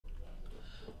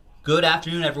Good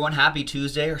afternoon, everyone. Happy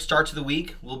Tuesday. Our start to the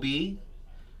week will be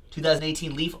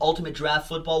 2018 Leaf Ultimate Draft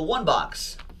Football 1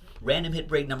 box. Random hit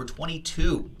break number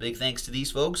 22. Big thanks to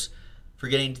these folks for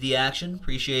getting to the action.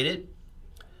 Appreciate it.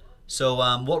 So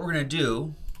what we're going to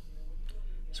do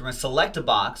is we're going to select a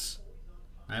box.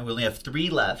 Right? We only have 3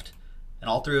 left,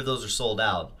 and all 3 of those are sold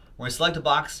out. We're going to select a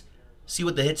box, see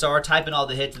what the hits are, type in all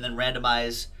the hits, and then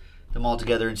randomize them all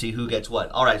together and see who gets what.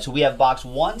 All right, so we have box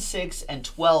 1, 6, and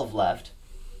 12 left.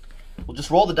 We'll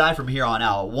just roll the die from here on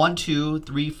out. 1, 2,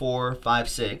 3, 4, 5,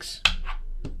 6.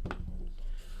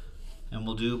 And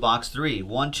we'll do box 3.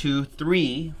 1, 2,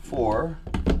 3, 4,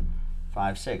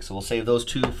 5, 6. So we'll save those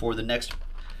 2 for the next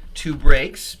 2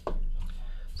 breaks.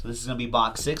 So this is going to be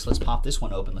box 6. Let's pop this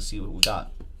one open. Let's see what we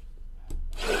got.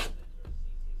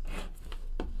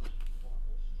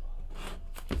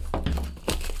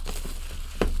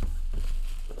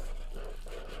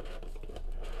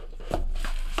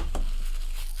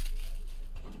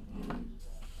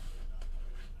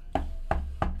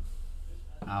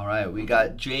 All right, we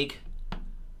got Jake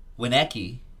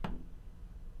Wienecke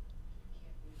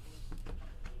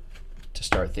to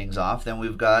start things off. Then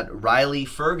we've got Riley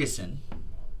Ferguson.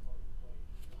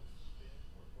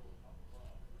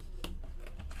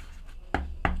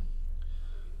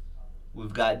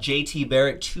 We've got JT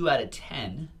Barrett, 2 out of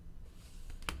 10.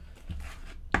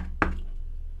 And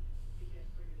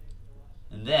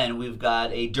then we've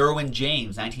got a Derwin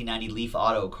James, 1990 Leaf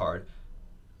Auto card.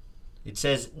 It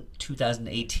says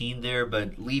 2018 there,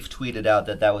 but Leaf tweeted out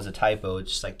that that was a typo.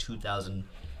 It's just like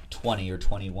 2020 or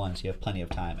 21, so you have plenty of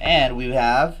time. And we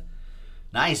have,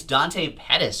 nice, Dante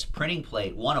Pettis, printing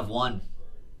plate, 1 of 1.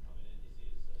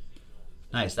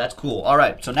 Nice, that's cool. All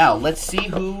right, so now let's see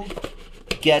who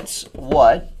gets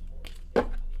what.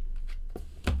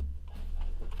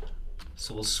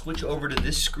 So we'll switch over to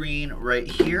this screen right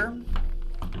here.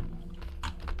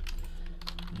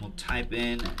 We'll type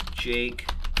in Jake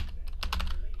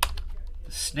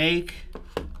Snake.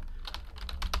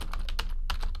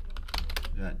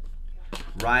 We got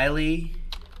Riley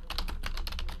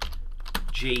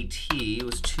JT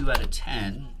was 2 out of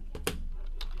 10.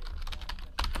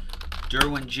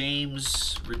 Derwin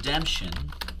James Redemption.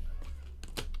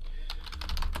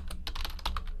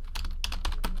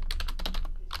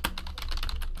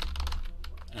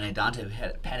 And a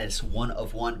Dante Pettis 1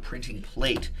 of 1 printing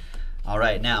plate. All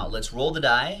right, now let's roll the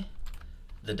dice,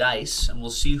 and we'll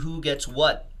see who gets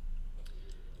what.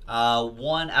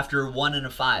 1 after 1 and a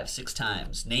 5, 6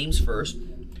 times. Names first.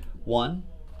 1,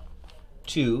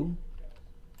 2,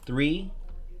 3,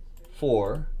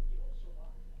 4,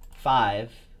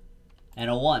 5, and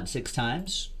a 1, 6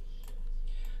 times.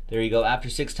 There you go. After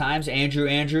 6 times,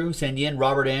 Andrew, send you in.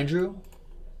 Robert Andrew.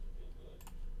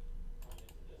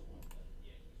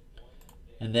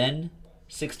 And then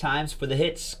 6 times for the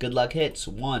hits. Good luck hits.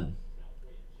 1,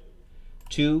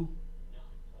 2,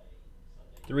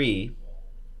 3,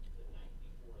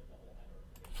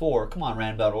 4. Come on,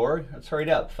 random.org. Let's hurry it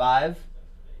up. 5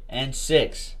 and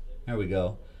 6. There we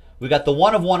go. We got the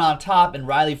 1 of 1 on top and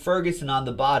Riley Ferguson on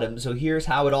the bottom. So here's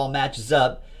how it all matches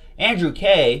up. Andrew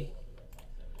K.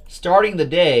 starting the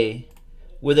day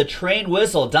with a train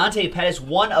whistle. Dante Pettis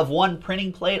 1 of 1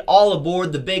 printing plate. All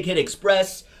aboard the Big Hit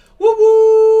Express. Woo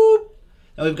woo!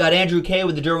 And we've got Andrew K.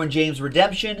 with the Derwin James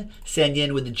Redemption.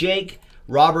 Senyin with the Jake.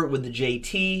 Robert with the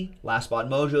JT, Last Spot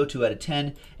Mojo, 2 out of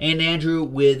 10, and Andrew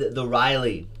with the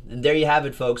Riley. And there you have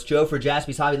it, folks. Joe for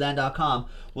JaspysHobbyland.com.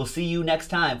 We'll see you next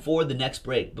time for the next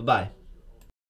break. Bye-bye.